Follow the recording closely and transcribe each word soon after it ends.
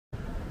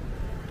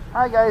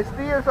Hi guys,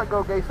 3 years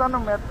ago guys,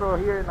 Sano Metro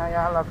here in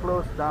Ayala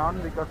closed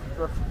down because it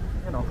was,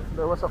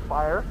 there was a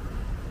fire.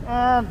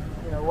 And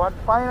you know what,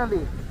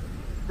 finally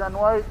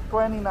January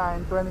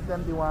 29,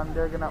 2021,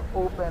 they're gonna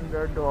open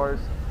their doors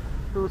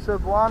to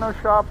Cebuano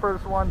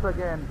shoppers once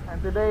again.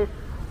 And today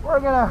we're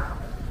gonna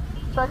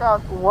check out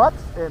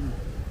what's in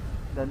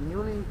the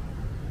newly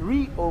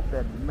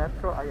reopened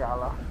Metro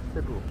Ayala,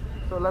 Cebu.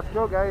 So let's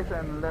go guys,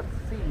 and let's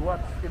see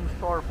what's in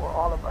store for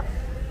all of us.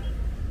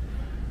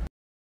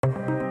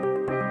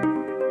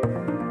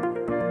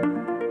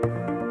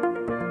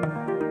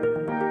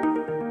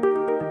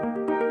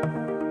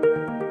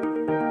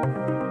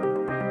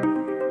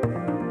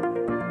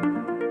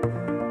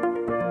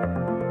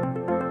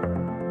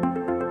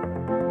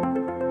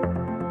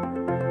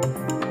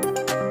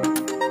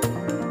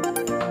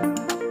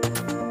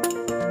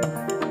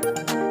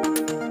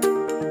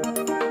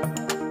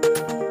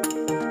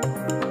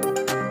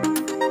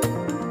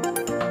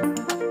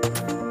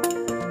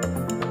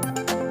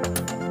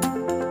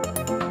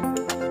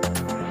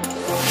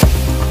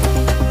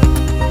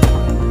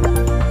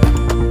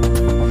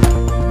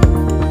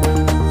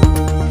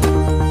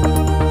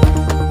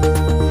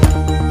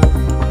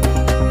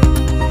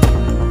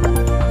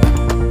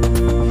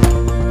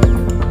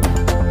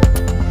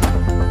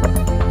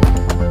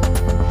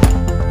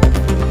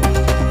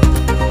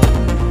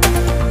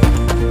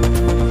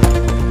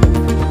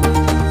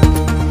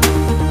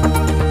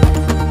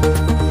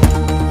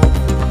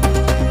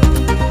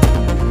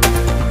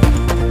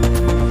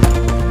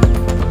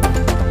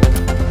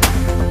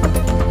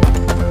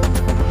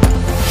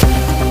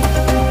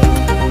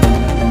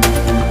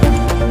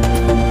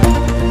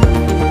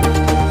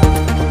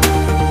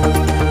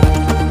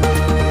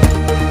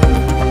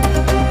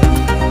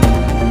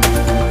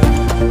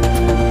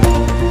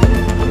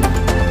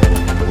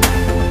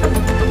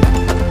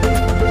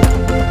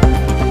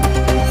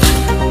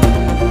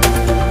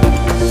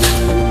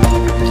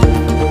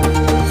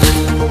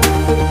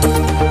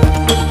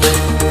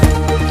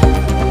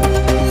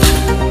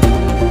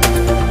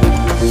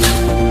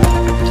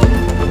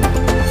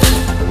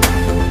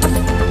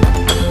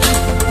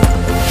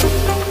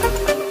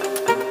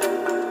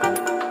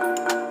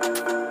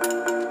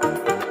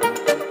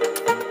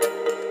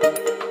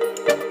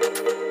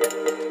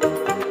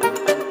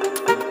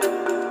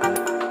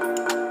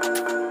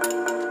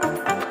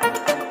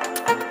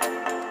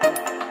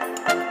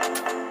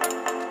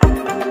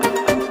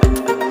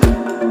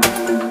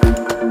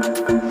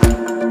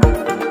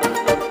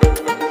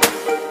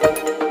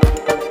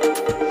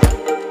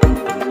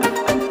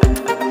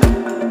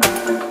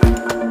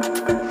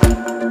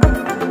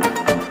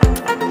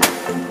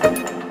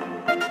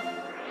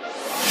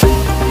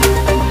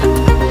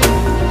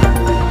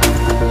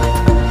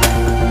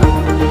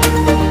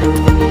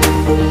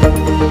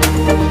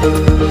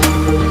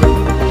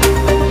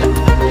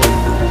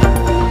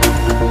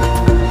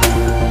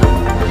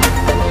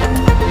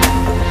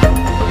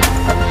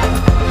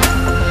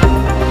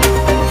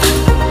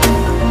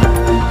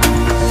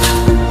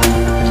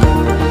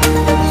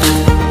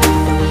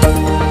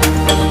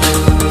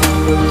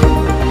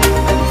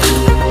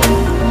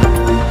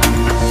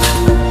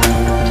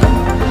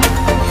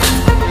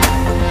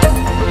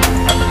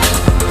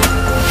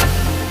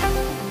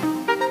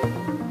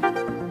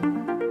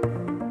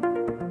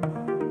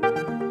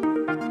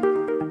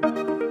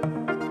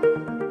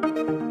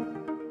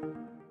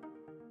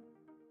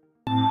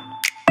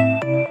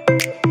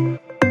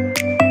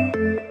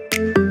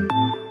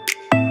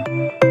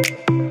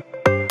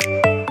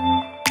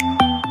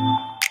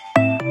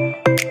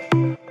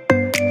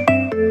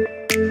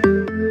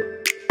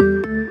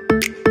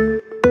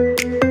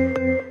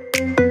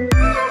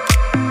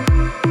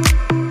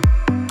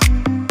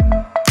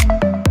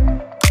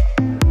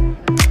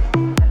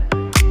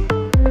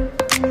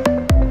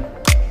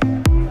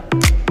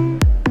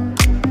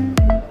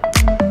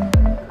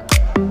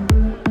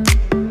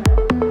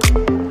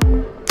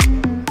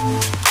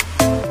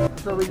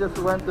 So we just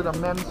went to the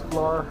men's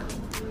floor.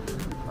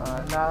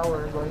 Now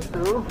we're going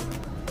to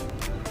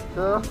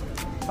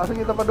asa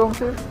kita pa dong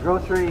sir?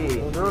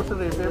 Grocery.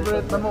 Grocery.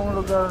 Favorite na mong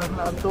lugar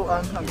na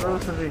antuan ang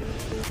grocery.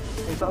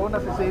 Sa una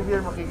si Xavier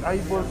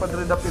making-eyeball pa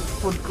rin dapit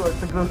food court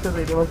sa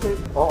grocery, di ba sir?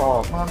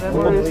 Oo. Mga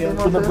memories din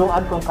mo sir.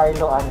 Pinagduan kong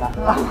Carloan na.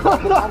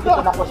 Hindi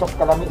ko na ko sa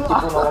kalamit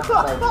Cebu na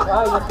website.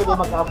 Yan sila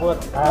mag-abot.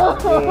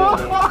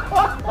 Okay.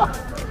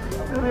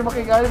 Sir,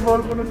 making-eyeball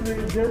ko nun si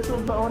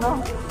Jason sa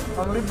una.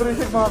 Ang libre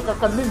siya mga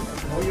kakanin.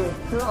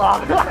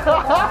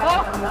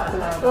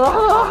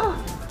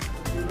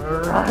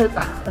 Alright.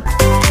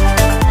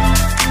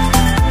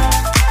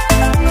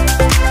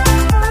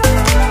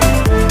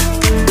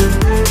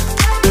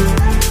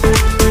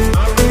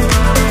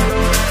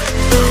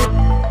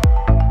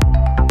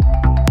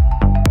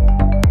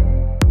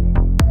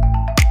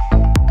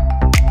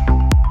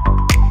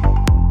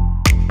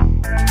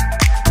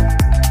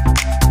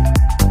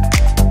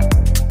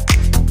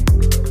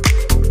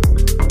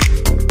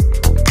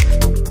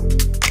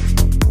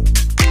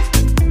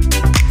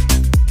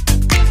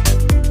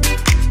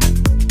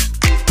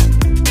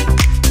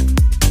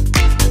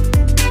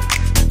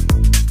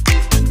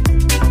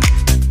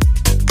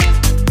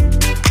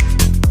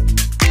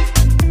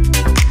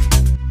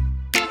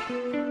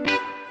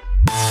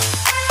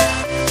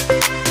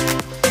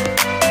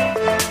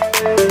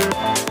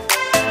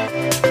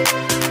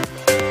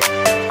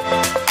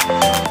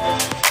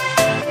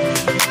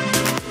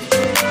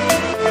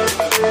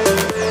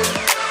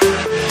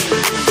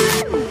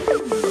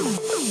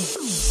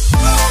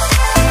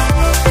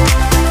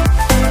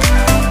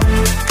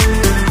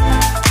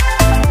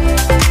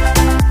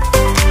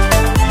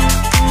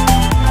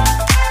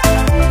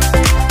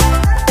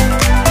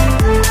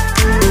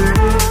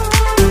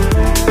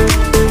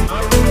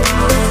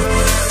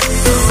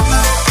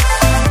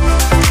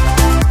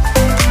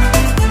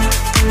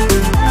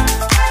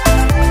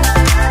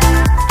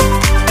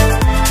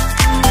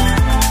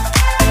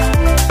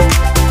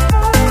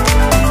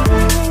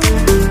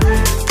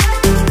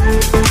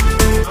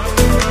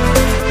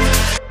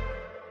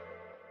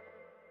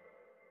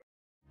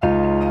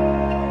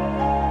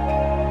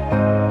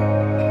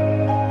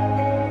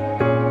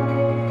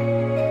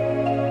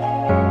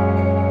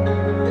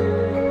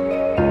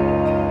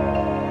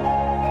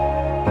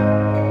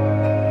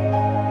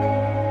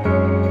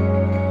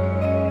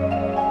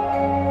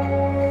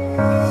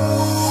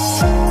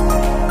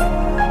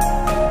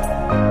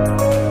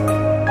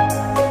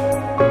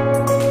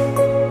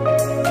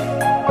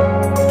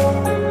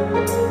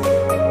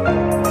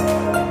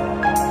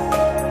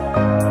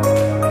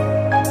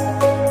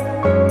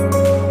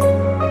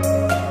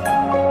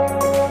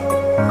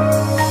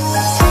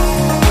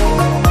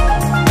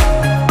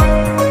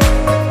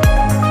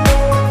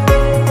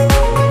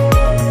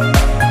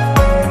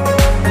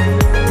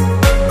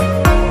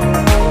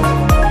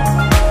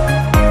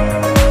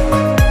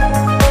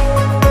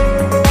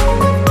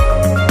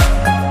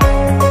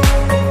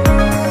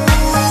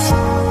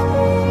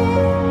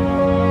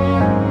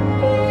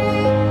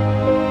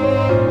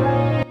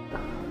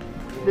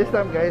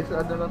 next time guys,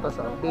 ano na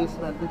sa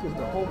basement. This is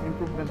the home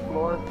improvement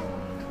floor.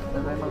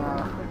 And then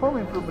mga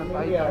home improvement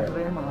items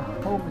rin, mga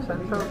home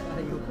essentials.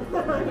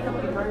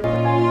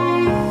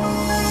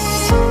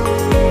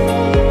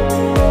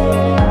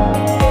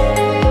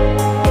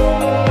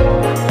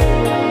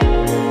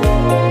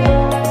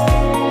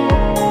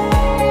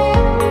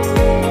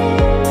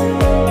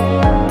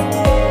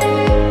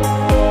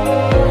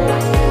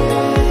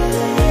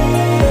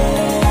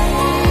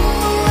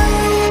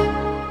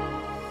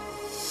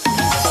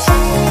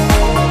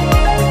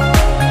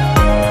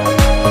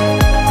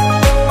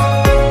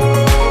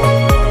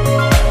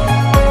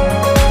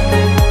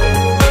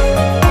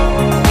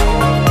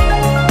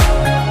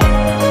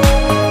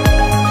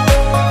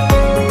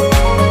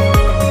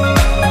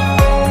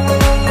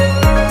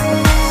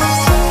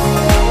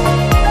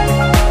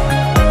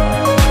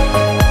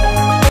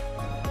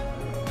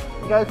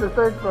 Guys, the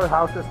third floor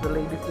houses the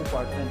ladies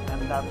department,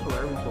 and that's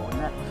where we go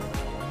next.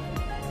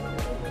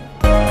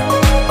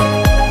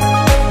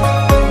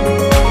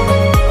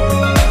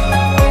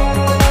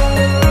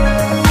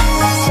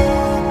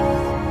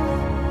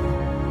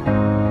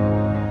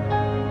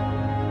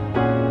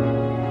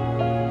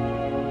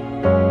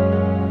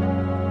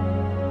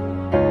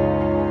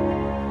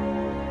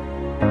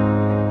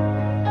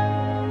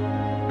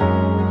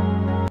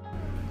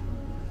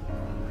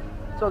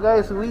 So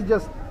guys, we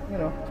just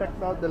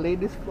checked out the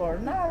ladies floor.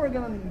 Now we're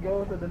gonna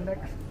go to the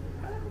next,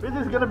 which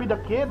is gonna be the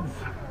kids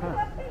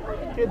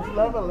kids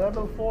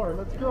level 4.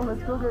 Let's go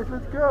guys,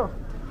 let's go.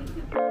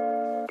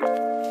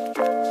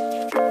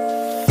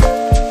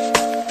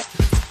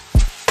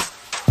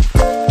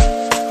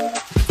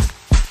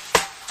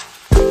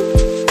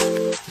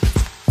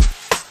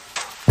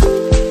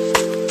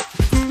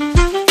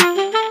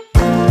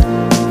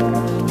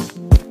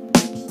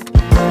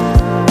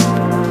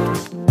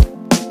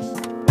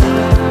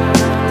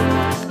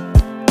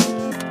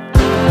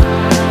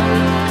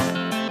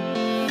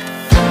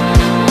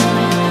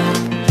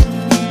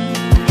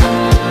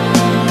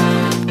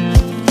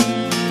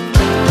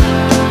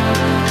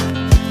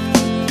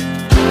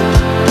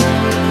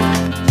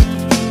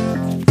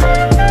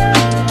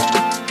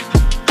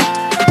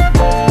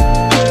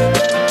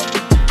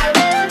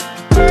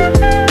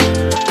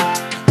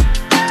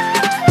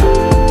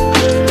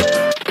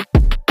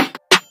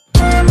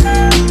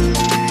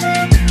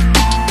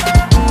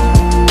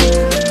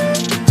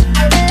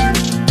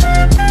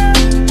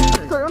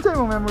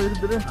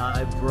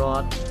 I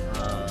brought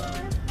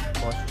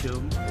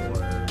costume for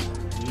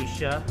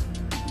Nisha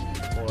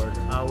for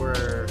our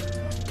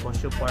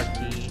costume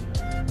party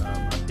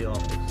at the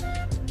office.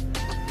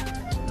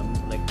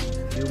 Like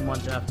a few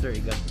months after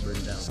it got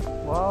burned down.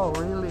 Wow,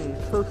 really?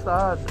 So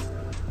sad.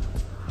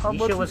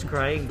 Nisha was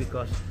crying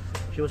because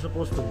she was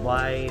supposed to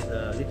buy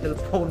the little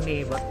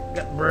pony but it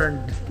got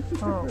burned.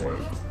 Oh.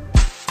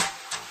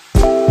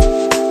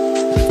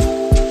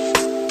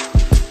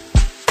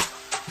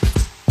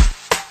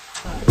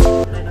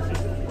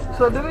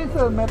 So there is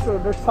a metro,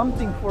 there's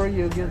something for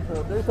you again.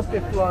 So there's a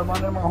fifth floor,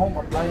 mga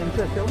home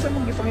appliances. Yung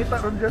mong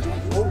gipangita ron dyan?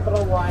 Ultra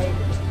wide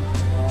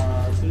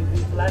TV,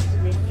 flat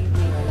screen TV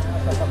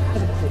sa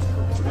appliances.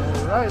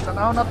 Alright,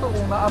 tanaw na to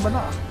kung naaba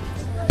na.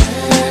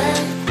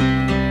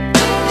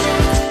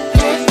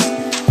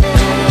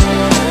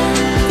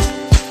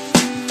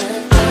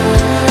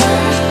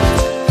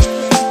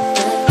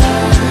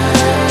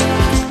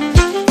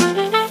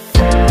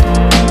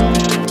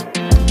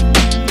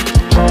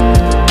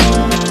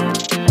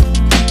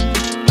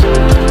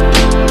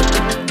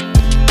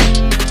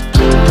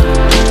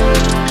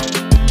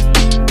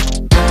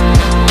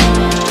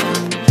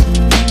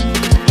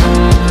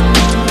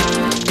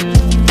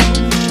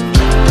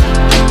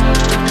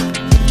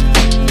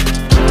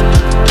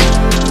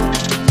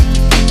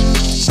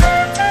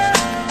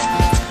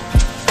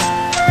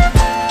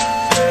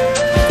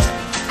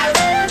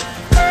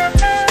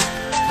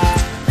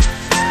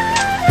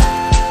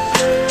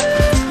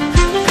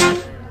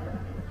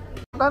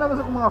 Tana ba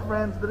sa akong mga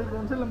friends, diri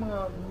kung sila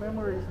mga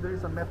memories diri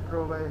sa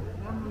metro bay.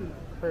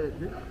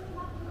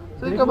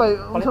 So ikaw bay,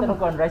 palitan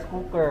ko ang rice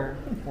cooker.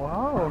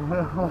 Wow,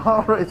 wow,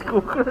 rice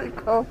cooker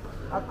ikaw.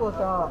 Ako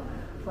sa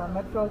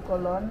Metro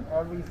Colon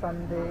every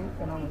Sunday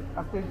kanang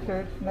after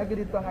church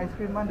nagi dito ang ice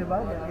cream man, di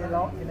ba?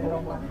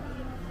 Inilaw man.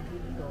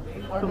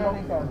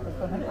 Organic ka.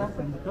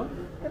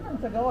 Kanang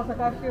sa gawa sa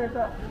cashier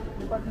sa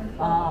department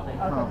store. Okay.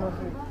 Sa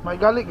grocery. May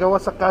gali gawa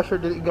sa cashier,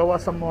 dili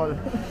gawa sa mall.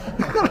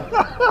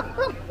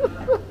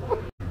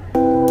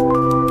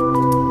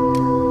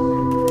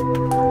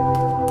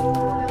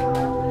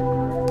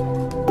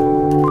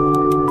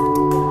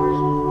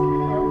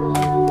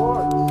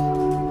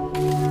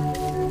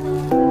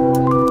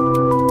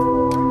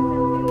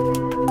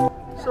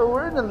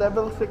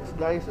 Level 6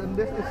 guys, and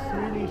this is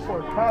really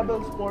for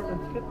travel, sport,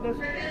 and fitness.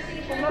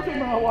 So nothing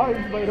mga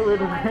wives by the way.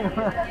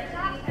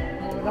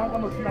 Kailangan ka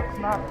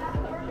mag-snack.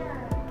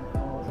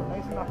 It's a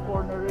nice snack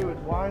corner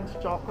with wines,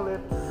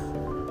 chocolates,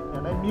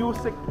 and then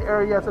music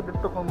area sa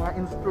dito kung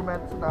mga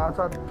instruments na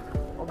sa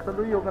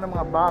pagsaluyo ka ng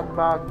mga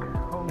bag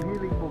kung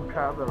hilig mong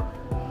travel.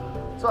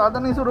 So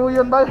ato na yung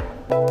suruyan ba?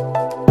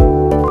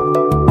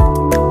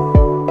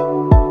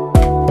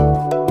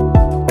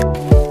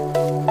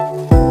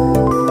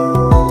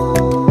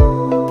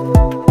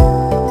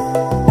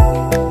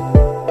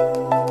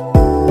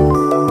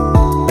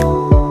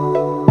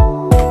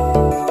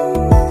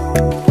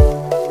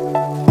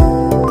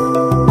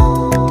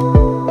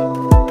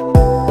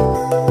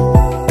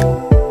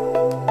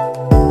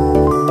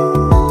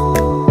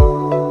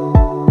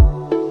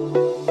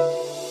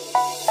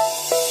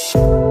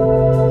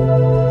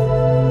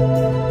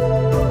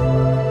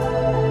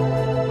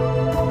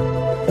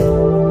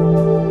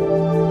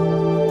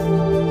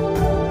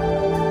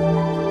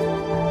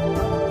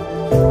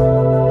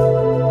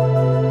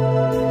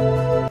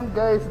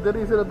 guys,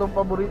 diri sila tong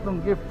paboritong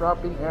gift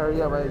wrapping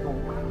area ba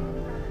kung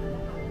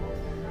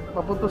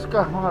papuntos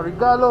ka mga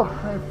regalo,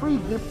 may free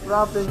gift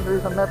wrapping diri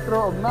sa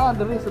Metro ug na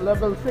diri sa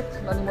level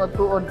 6 na nimo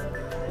tuon.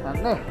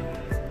 Nane.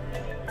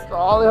 So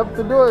all you have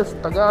to do is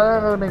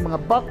tagalan ng mga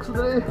box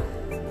diri.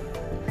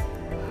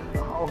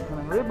 Og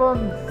ng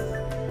ribbons.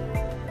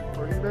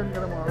 Or even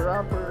ka mga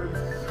wrappers.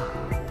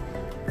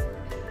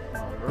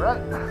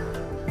 Alright.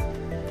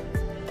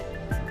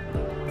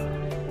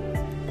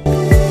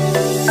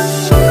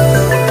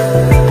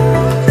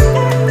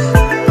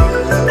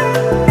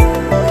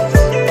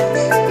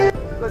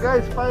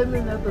 Guys,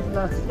 finally na this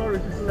last floor,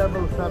 which is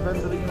level 7.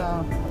 Diri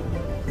na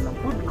ng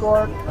food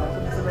court.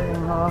 Sila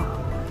yung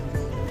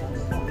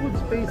food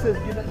spaces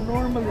gina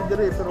normally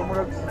diri, pero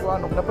murag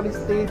ano napali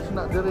stage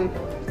na diri.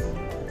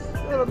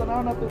 Pero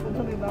tanaw na to kung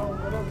saan now,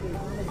 pero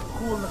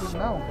cool na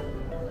tignaw.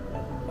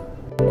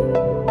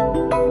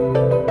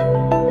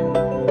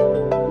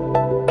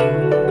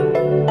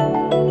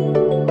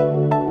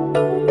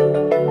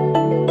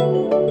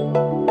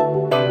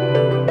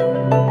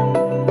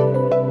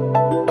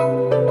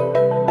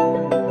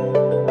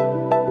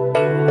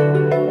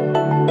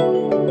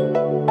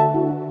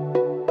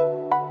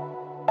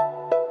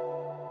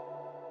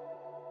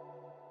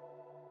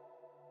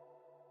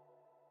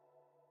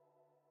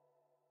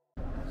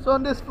 So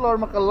on this floor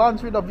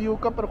maka-lunch with a view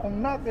ka, pero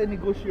kung na kay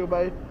negosyo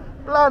ba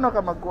plano ka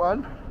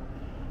magkuan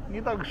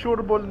ngitag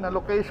sureball na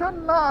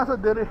location na sa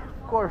diri,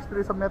 of course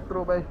diri sa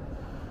Metro ba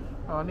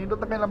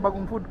nindot na kailang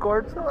bagong food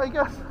court. So I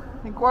guess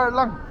inquire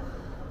lang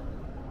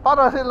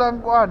para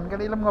silang kuan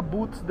kanilang mga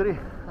booths diri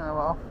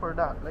for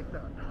that, like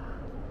that.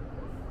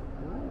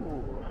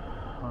 Ooh.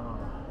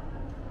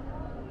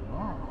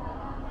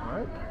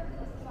 Right.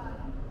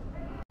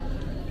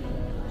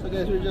 So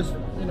guys, we're just,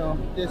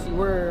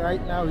 we're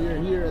right now, we're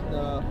here at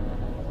the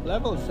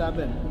level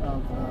 7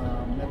 of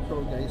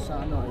Metro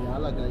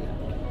Ayala,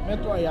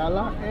 Metro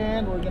Ayala,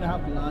 and we're gonna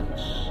have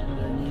lunch in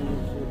their new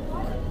food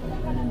court.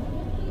 And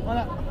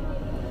wala.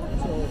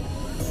 So,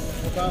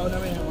 mukha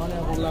namin, wala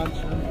akong lunch.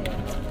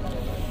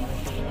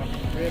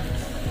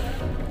 Ribs.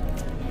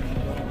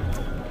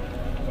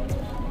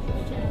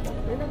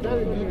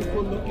 Very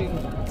beautiful looking.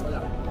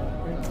 Wala.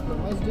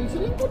 Mas drinks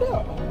rin po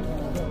daw.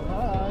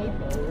 Hi.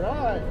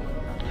 Alright.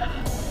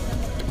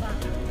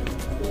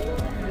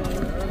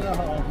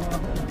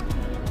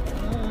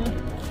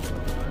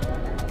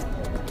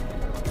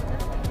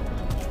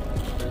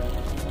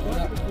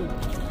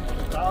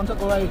 Kaon sa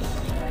guys.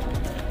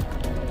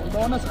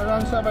 Bonus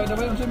Aranza, by the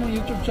way, unsa imong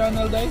YouTube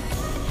channel day?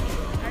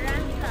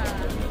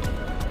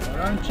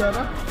 Aranza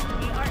ba?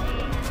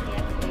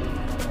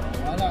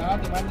 Wala ha,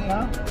 di man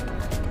ha.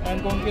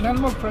 And kung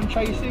kinahanglan mo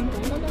franchising,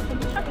 wala na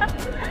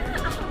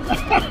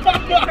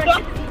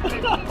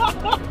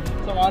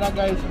so wala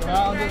guys,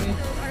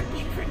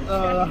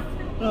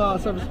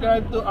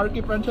 subscribe to Arky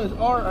Franchise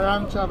or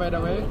Aranza, by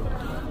the way.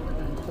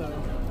 So,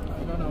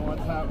 I don't know what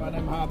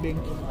I'm having.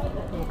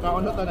 So,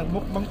 kaon na ta,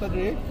 nagmukbang ta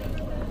diri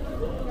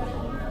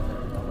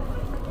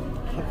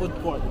sa food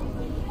court.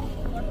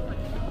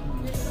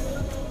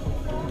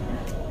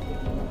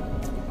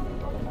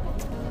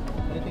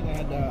 I think I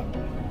had a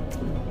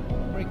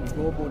break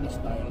gobo na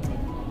style.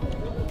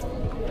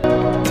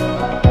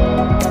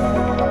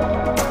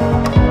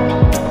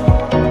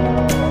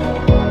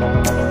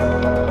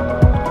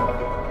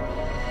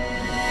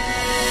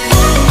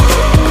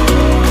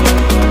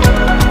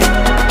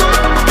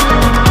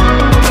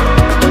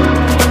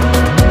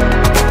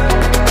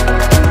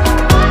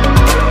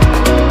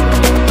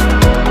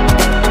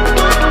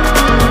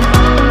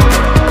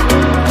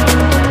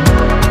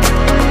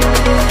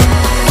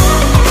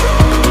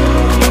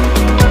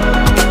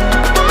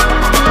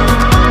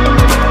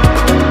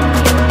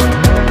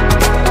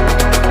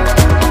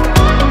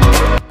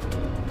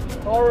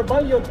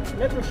 Valued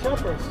Metro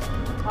shoppers,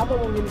 amo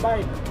mong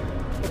invite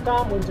to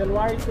come on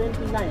January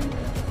 29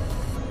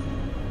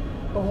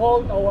 to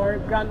hold our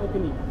grand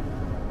opening.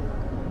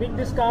 Big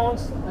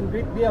discounts and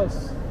great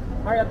deals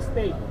are at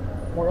stake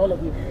for all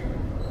of you.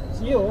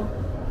 See you!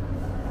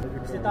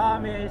 Bisita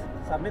kami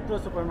sa Metro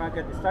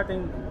Supermarket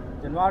starting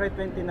January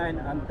 29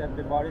 until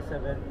February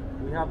 7.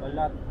 We have a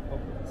lot of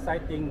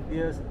exciting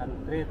deals and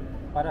treat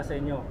para sa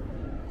inyo.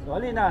 So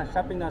halina,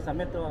 shopping na sa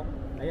Metro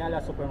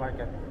Ayala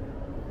Supermarket.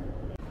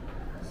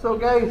 So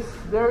guys,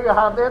 there you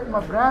have it.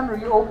 Mag-grand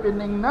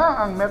reopening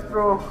na ang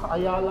Metro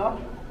Ayala.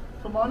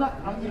 So muna,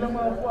 ang ilang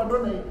mga kuha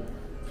doon ay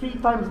 3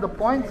 times the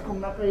points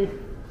kung nakay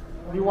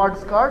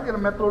rewards card,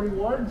 yung Metro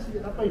Rewards,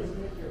 yung nakay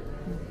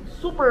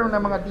super na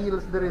mga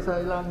deals diri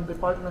sa ilang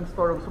department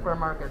store o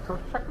supermarket. So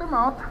check them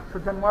out. So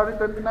January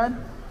 29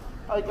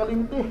 ay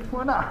kalimti.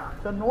 Muna,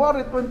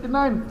 January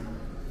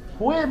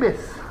 29,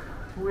 Huwebes.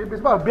 Huwebes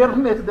ba?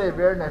 Biyernes day,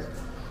 Biyernes.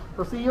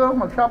 So see you,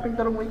 mag-shopping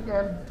talong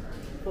weekend.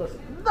 So,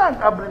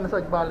 nag-abre na sa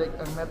balik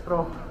ang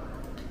Metro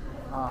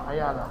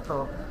Ayala.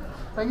 So,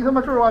 thank you so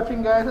much for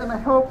watching guys, and I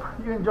hope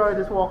you enjoy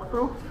this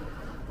walkthrough.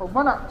 Huwag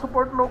mo na,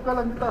 support local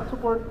lang kita,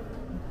 support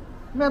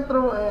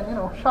Metro, and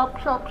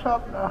shop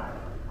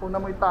kung na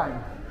mo'y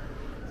time.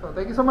 So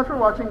thank you so much for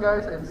watching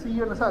guys and see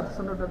you na sa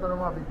sunod na ito ng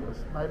mga videos.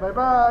 Bye bye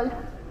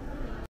bye!